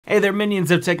Hey there,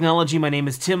 minions of technology. My name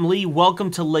is Tim Lee. Welcome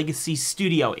to Legacy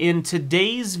Studio. In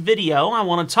today's video, I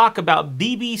want to talk about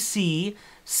BBC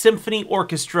Symphony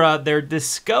Orchestra, their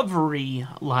Discovery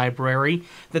library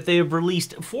that they have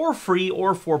released for free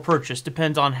or for purchase.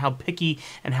 Depends on how picky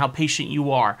and how patient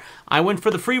you are. I went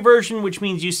for the free version, which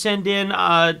means you send in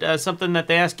something that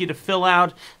they ask you to fill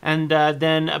out, and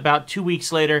then about 2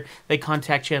 weeks later, they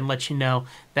contact you and let you know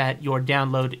that your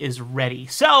download is ready.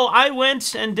 So I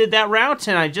went and did that route,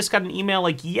 and I just got an email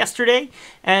like yesterday,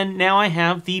 and now I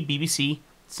have the BBC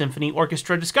Symphony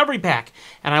Orchestra Discovery Pack,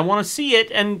 and I want to see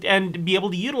it and be able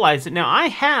to utilize it. Now, I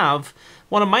have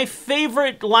one of my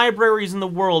favorite libraries in the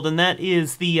world, and that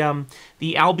is the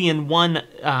Albion 1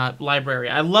 library.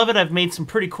 I love it. I've made some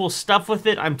pretty cool stuff with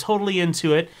it. I'm totally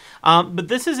into it. But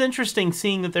this is interesting,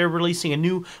 seeing that they're releasing a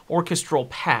new orchestral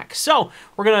pack. So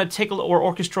we're going to take a look, or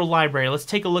orchestral library. Let's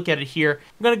take a look at it here.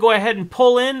 I'm going to go ahead and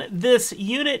pull in this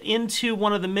unit into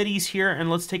one of the MIDIs here, and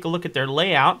let's take a look at their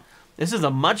layout. This is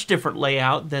a much different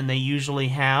layout than they usually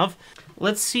have.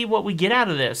 Let's see what we get out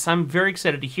of this. I'm very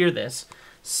excited to hear this.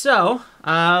 So,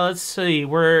 let's see.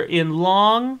 We're in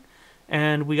long,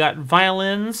 and we got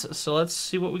violins, so let's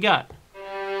see what we got.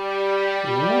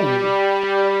 Ooh.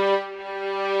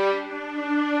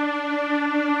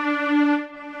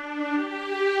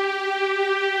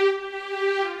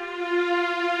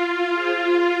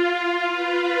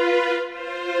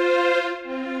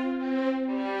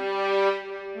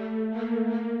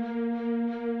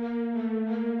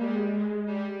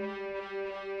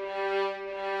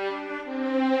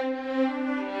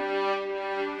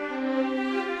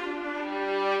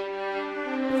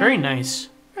 Very nice.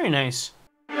 Very nice.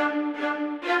 Now,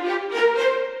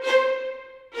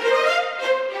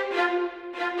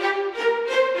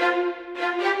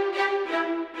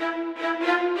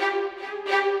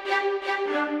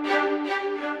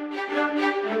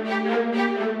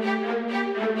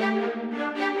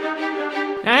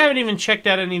 I haven't even checked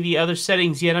out any of the other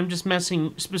settings yet. I'm just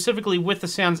messing specifically with the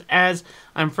sounds as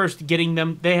I'm first getting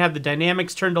them. They have the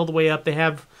dynamics turned all the way up. They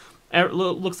have... It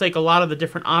looks like a lot of the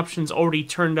different options already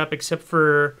turned up, except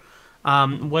for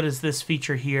what is this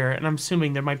feature here? And I'm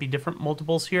assuming there might be different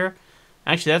multiples here.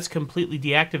 Actually, that's completely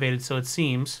deactivated, so it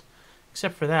seems.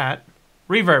 Except for that.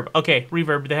 Reverb. Okay,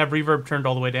 reverb. They have reverb turned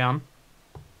all the way down.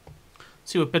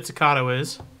 Let's see what pizzicato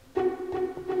is.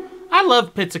 I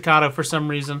love pizzicato for some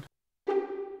reason.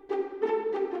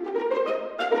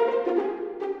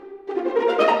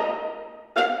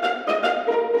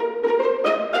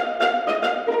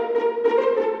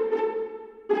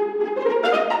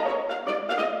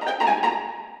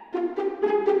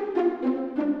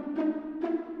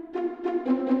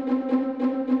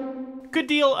 Good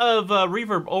deal of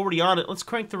reverb already on it. Let's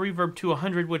crank the reverb to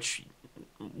 100, which,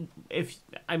 if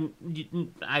I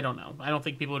don't know. I don't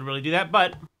think people would really do that,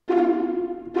 but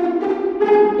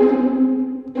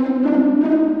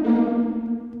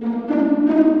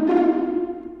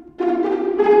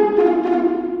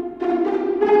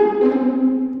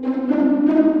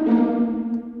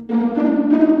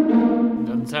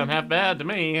doesn't sound half bad to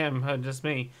me. Just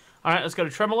me. All right, let's go to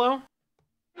tremolo.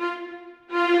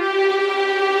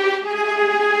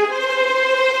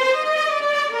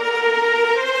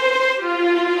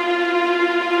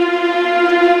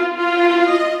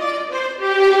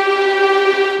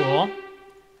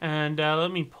 And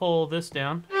let me pull this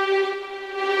down.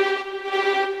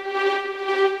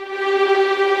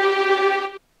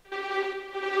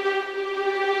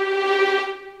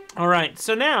 Alright,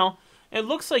 so now it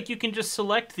looks like you can just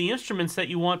select the instruments that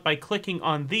you want by clicking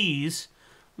on these.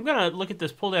 I'm going to look at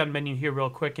this pull-down menu here real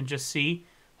quick and just see.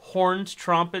 Horns,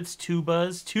 trumpets,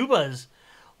 tubas. Tubas!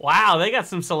 Wow, they got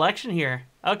some selection here.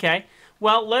 Okay,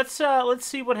 well, let's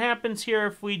see what happens here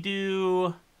if we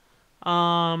do...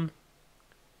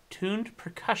 tuned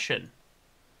percussion.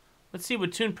 Let's see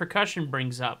what tuned percussion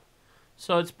brings up.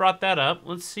 So it's brought that up.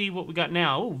 Let's see what we got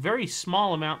now. Oh, very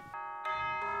small amount.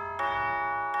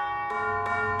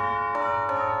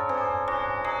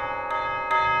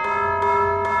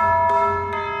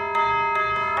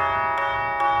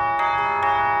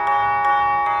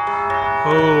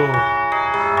 Oh.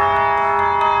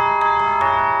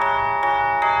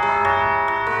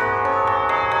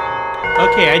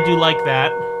 Okay, I do like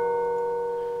that.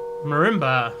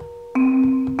 Marimba.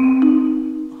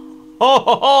 Ho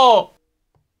ho ho!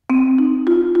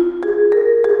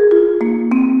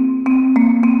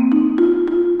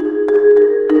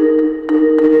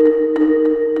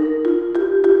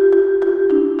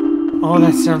 Oh,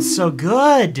 that sounds so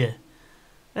good.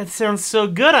 That sounds so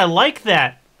good. I like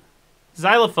that.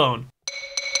 Xylophone.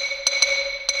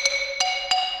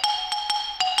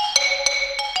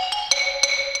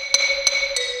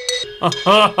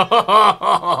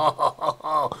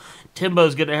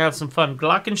 Timbo's gonna have some fun.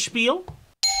 Glockenspiel.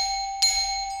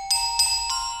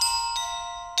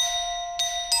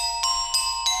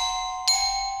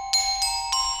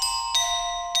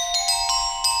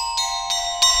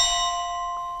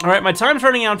 All right, my time's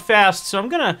running out fast, so I'm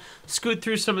gonna scoot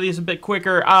through some of these a bit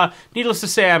quicker. Needless to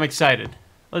say, I'm excited.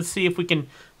 Let's see if we can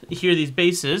hear these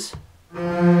basses. I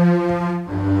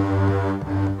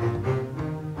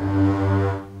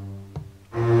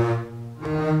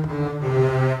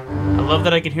love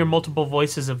that I can hear multiple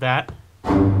voices of that.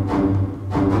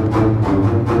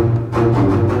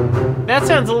 That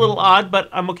sounds a little odd, but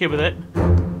I'm okay with it.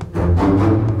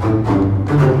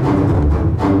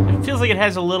 It feels like it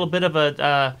has a little bit of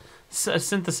a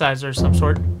synthesizer of some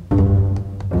sort.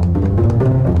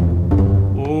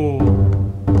 Ooh.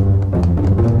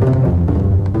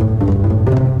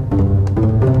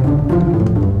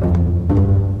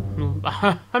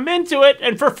 I'm into it,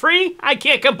 and for free, I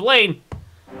can't complain.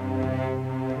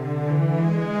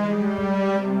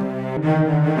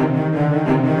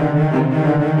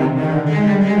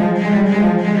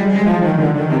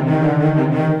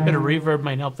 Bit of reverb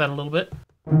might help that a little bit.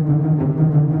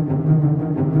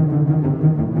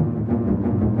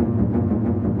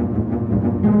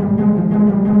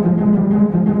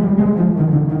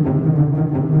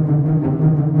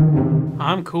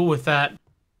 I'm cool with that.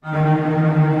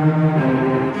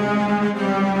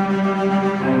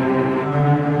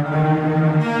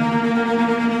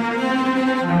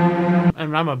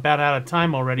 And I'm about out of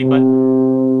time already, but...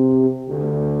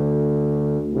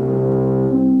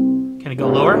 Can it go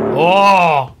lower?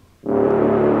 Oh!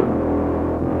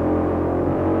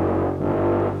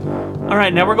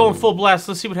 Alright, now we're going full blast.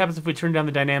 Let's see what happens if we turn down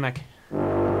the dynamic.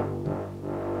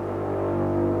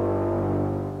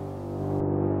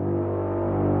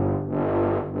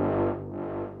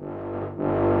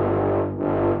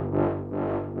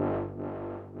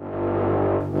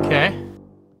 Okay.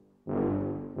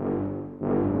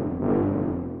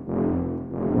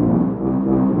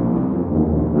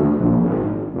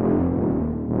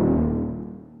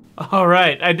 All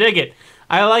right, I dig it.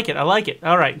 I like it. I like it.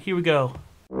 All right, here we go.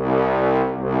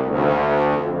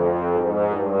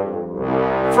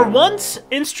 For once,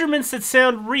 instruments that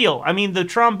sound real. I mean, the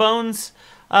trombones,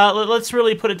 let's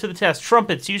really put it to the test.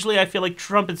 Trumpets. Usually I feel like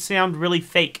trumpets sound really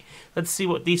fake. Let's see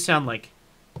what these sound like.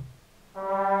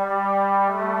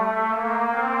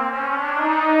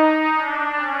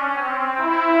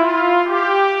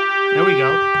 There we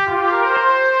go.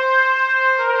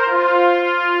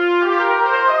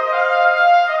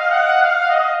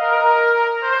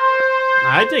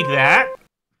 I dig that.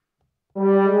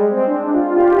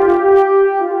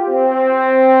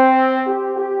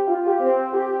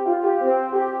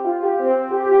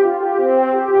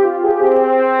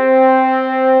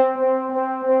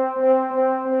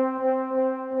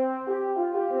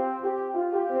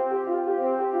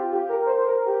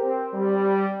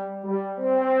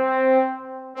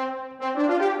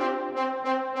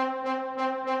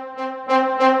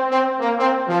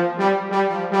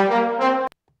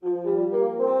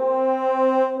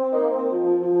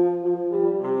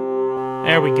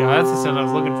 There we go. That's the sound I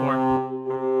was looking for.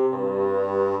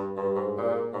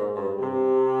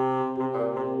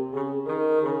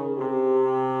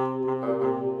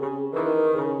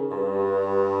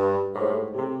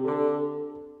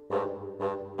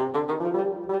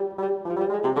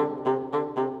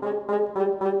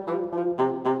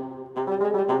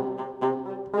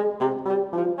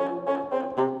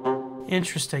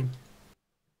 Interesting.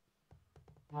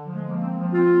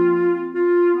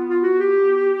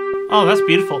 Oh, that's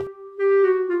beautiful.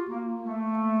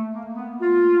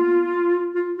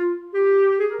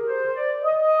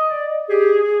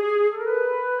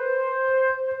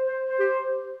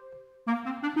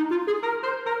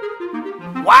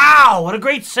 Wow, what a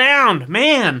great sound,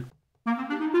 man.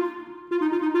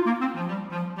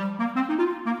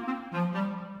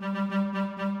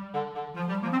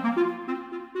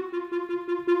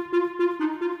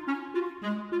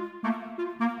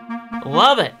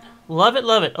 Love it. Love it,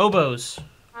 love it. Oboes.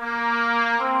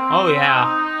 Oh,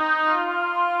 yeah.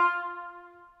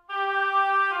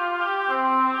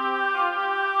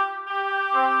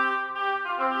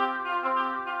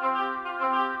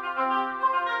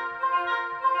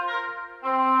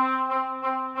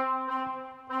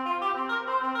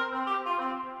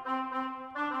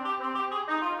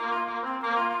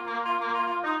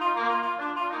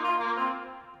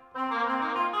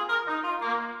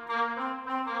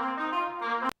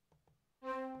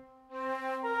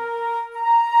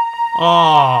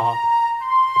 Oh.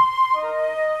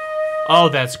 Oh,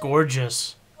 that's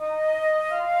gorgeous.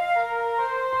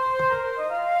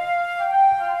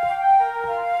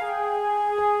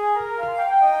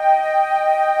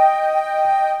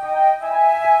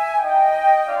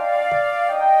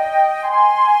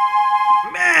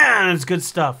 good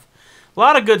stuff. A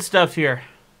lot of good stuff here.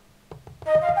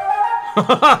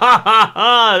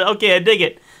 Okay, I dig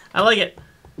it. I like it.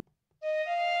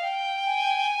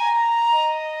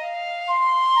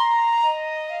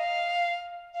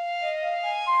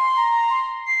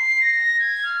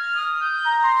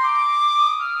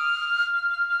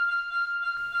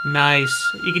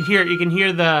 Nice. You can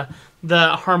hear the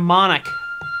harmonic.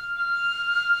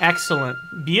 Excellent.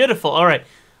 Beautiful. All right.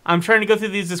 I'm trying to go through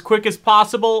these as quick as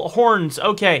possible. Horns.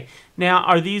 Okay. Now,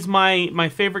 are these my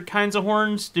favorite kinds of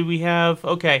horns? Do we have...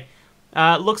 Okay.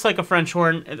 Looks like a French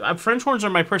horn. French horns are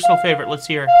my personal favorite. Let's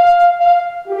hear.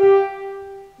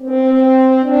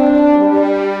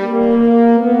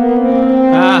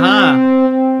 Uh-huh.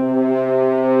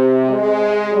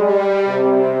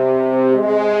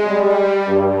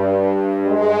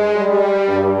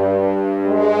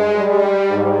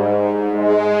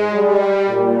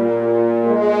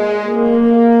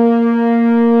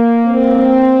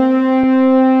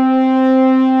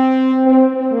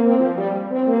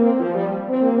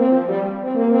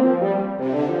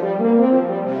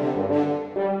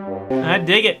 I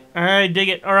dig it. I dig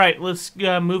it. All right, let's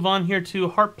move on here to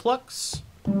harp plucks.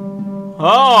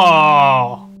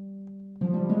 Oh!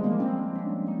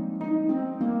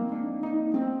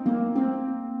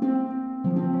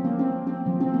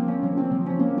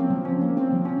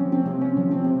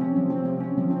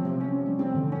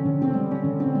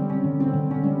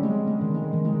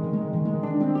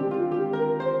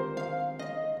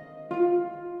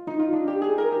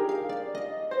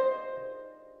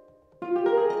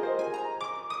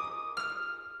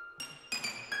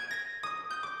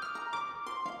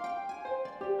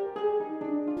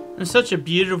 There's such a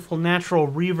beautiful natural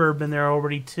reverb in there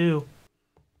already, too.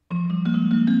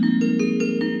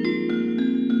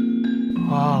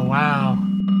 Oh, wow.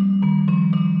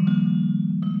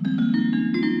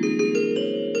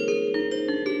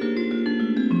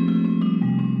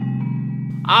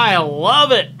 I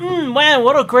love it! Man,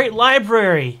 what a great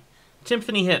library!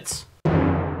 Symphony hits.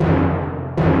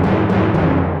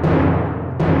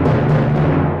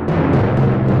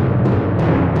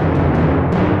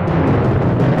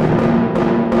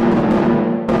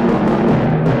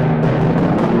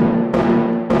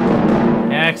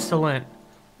 Excellent.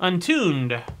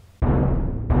 Untuned.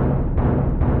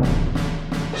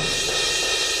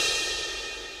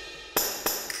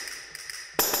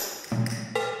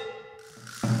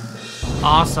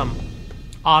 Awesome.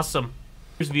 Awesome.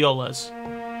 Here's violas.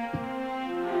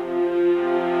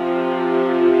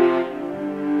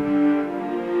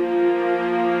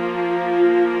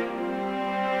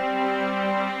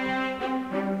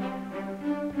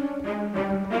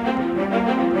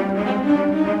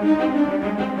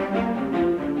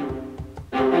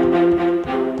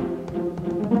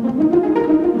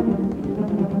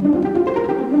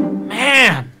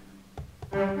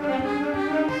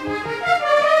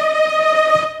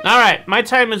 Alright, my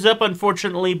time is up,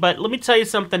 unfortunately, but let me tell you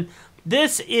something.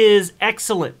 This is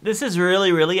excellent. This is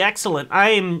really, really excellent.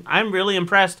 I'm really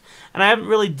impressed, and I haven't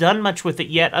really done much with it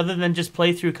yet, other than just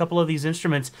play through a couple of these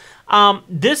instruments.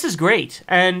 This is great,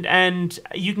 and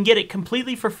you can get it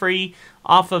completely for free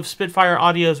off of Spitfire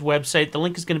Audio's website. The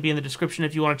link is going to be in the description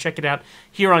if you want to check it out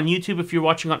here on YouTube. If you're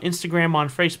watching on Instagram, on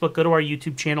Facebook, go to our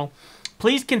YouTube channel.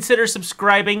 Please consider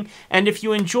subscribing, and if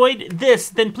you enjoyed this,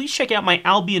 then please check out my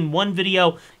Albion 1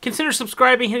 video. Consider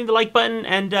subscribing, hitting the like button,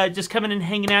 and just coming and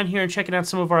hanging out here and checking out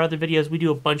some of our other videos. We do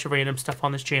a bunch of random stuff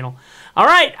on this channel. All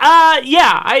right,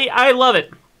 yeah, I love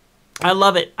it. I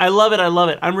love it. I love it. I love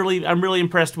it. I'm really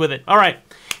impressed with it. All right.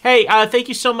 Hey, thank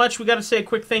you so much. We got to say a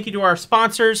quick thank you to our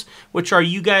sponsors, which are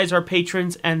you guys, our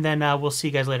patrons, and then we'll see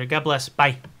you guys later. God bless.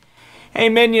 Bye. Hey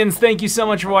minions, thank you so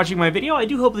much for watching my video. I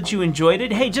do hope that you enjoyed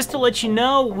it. Hey, just to let you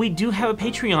know, we do have a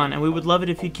Patreon, and we would love it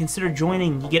if you'd consider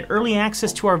joining. You get early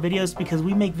access to our videos because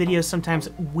we make videos sometimes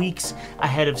weeks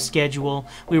ahead of schedule.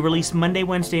 We release Monday,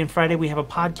 Wednesday, and Friday. We have a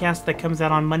podcast that comes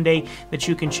out on Monday that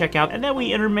you can check out, and then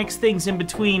we intermix things in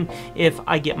between if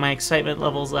I get my excitement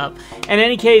levels up. In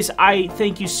any case, I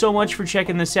thank you so much for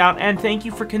checking this out, and thank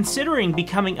you for considering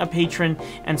becoming a patron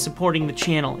and supporting the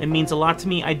channel. It means a lot to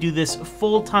me. I do this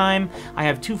full-time. I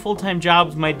have 2 full-time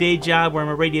jobs, my day job where I'm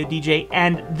a radio DJ,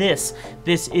 and this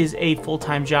is a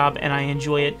full-time job, and I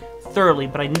enjoy it thoroughly,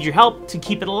 but I need your help to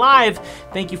keep it alive.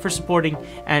 Thank you for supporting,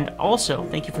 and also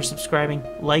thank you for subscribing,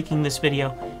 liking this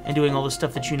video, and doing all the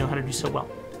stuff that you know how to do so well.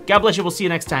 God bless you. We'll see you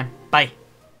next time. Bye.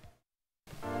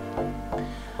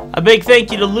 A big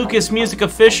thank you to Lucas Music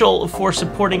Official for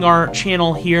supporting our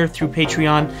channel here through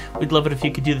Patreon. We'd love it if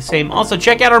you could do the same. Also,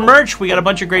 check out our merch. We got a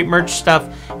bunch of great merch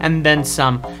stuff and then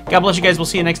some. God bless you guys. We'll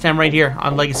see you next time right here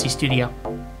on Legacy Studio.